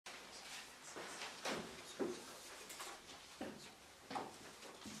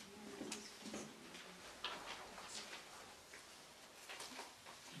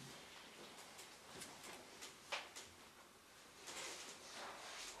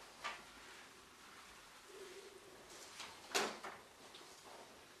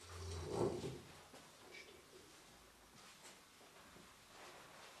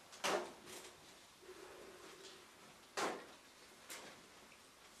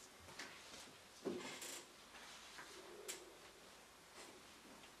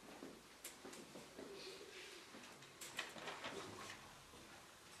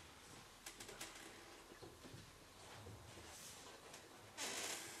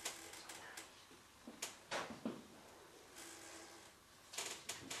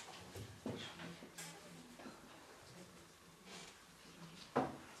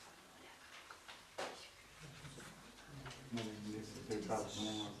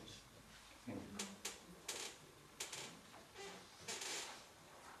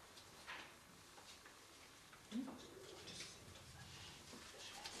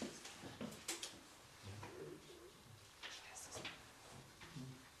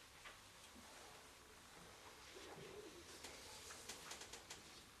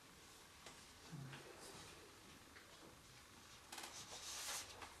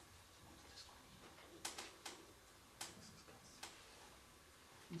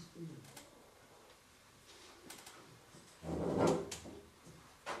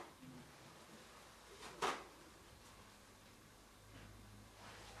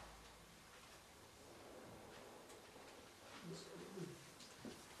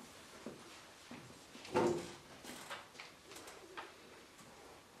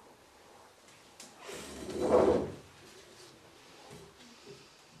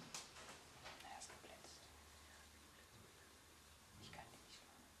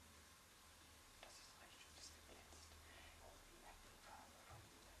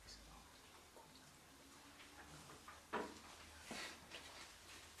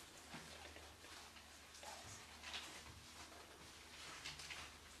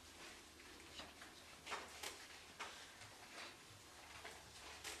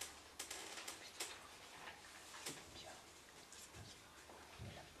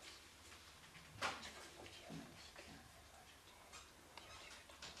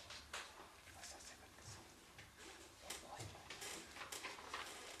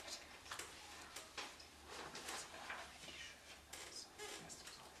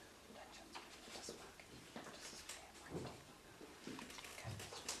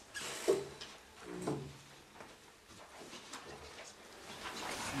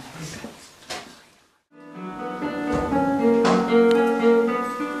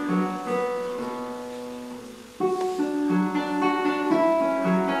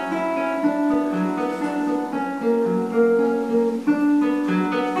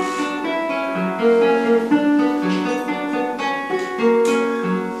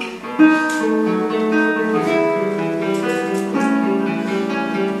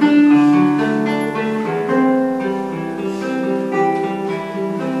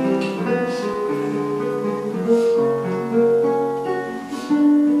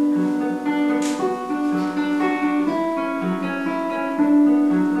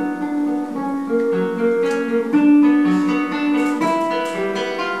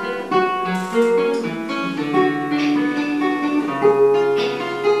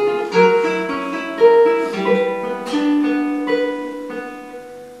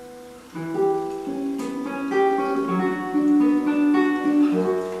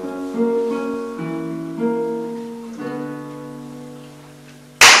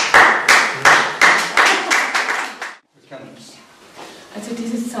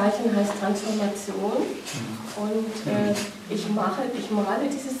Zeichen heißt Transformation und ich male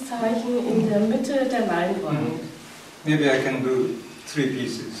dieses Zeichen in der Mitte der Leinwand. Maybe I can do 3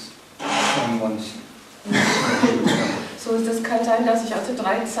 pieces on one sheet. So, das kann sein, dass ich also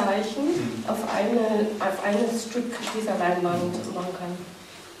 3 Zeichen auf ein Stück dieser Leinwand machen kann.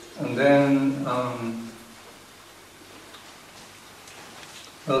 And then,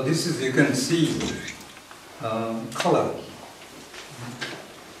 well, this is, you can see color.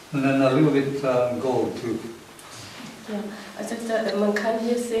 And then a little bit gold too. Ja, also man kann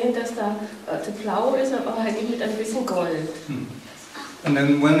hier sehen, dass da blau ist, aber halt mit ein bisschen Gold. And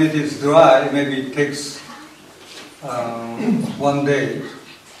then when it is dry, maybe it takes 1 day.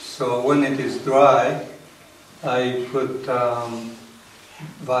 So when it is dry, I put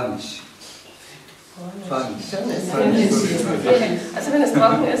varnish. Varnish. Also wenn es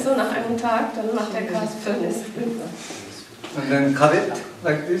trocken ist, so nach einem Tag, dann macht der Kas Firnis. And then cut it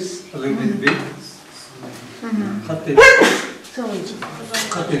like this, a little bit big. Cut it.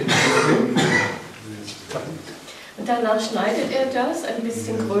 Cut it. Und danach schneidet er das ein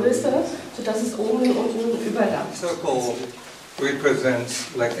bisschen größer, sodass es oben und unten überlappt. Circle represents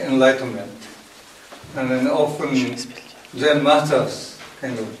like enlightenment. And then often Zen masters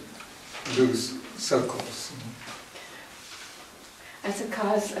kind of do circles. Also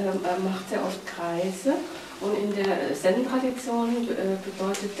Kas macht sehr oft Kreise. Und in der Zen-Tradition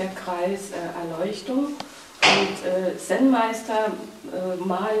bedeutet der Kreis Erleuchtung und Zen-Meister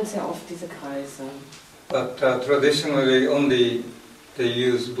malen sehr oft diese Kreise. But traditionally only they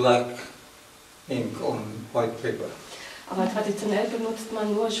use black ink on white paper. Aber traditionell benutzt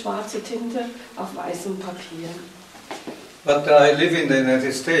man nur schwarze Tinte auf weißem Papier. But I live in the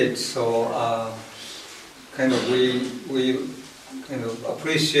United States, so kind of we kind of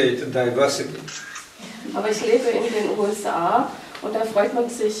appreciate diversity. Aber ich lebe in den USA und da freut man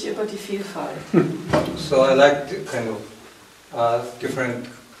sich über die Vielfalt. So I like the kind of different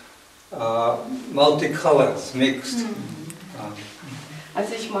multicolors mixed.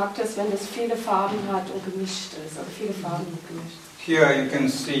 Also ich mag das, wenn es viele Farben hat und gemischt ist, also viele Farben und gemischt. Here you can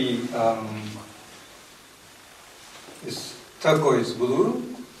see this turquoise blue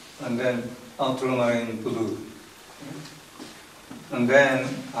and then ultramarine blue. And then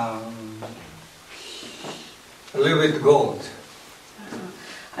a little bit gold.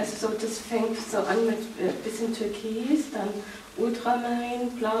 Also so, das fängt so an mit ein bisschen Türkis, dann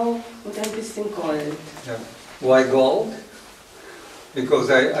Ultramarinblau und ein bisschen Gold. Yeah. Why gold? Because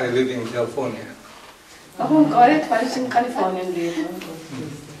I live in California. Warum Gold? Weil ich in Kalifornien lebe.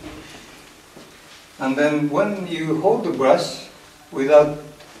 And then when you hold the brush without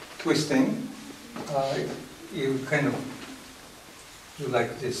twisting, you kind of do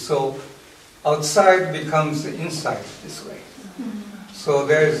like this. So outside becomes inside this way. So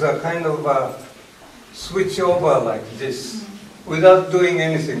there's a kind of a switch over like this, without doing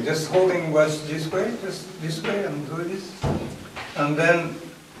anything, just holding brush this way and do this. And then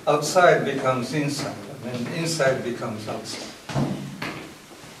outside becomes inside, and then inside becomes outside.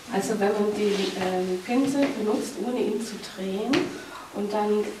 Also wenn man die Pinsel benutzt, ohne ihn zu drehen, und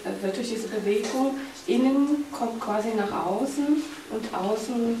dann wird durch diese Bewegung, innen kommt quasi nach außen und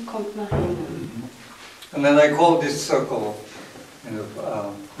außen kommt nach innen. And then I call this circle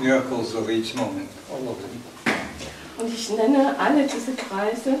miracles of each moment, all of them. Und ich nenne alle diese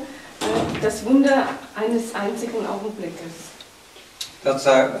Kreise das Wunder eines einzigen Augenblickes. That's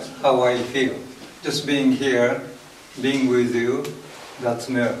how I feel. Just being here, being with you, that's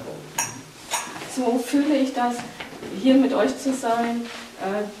a miracle. So fühle ich das, hier mit euch zu sein,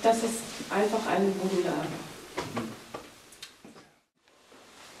 das ist einfach ein Wunder.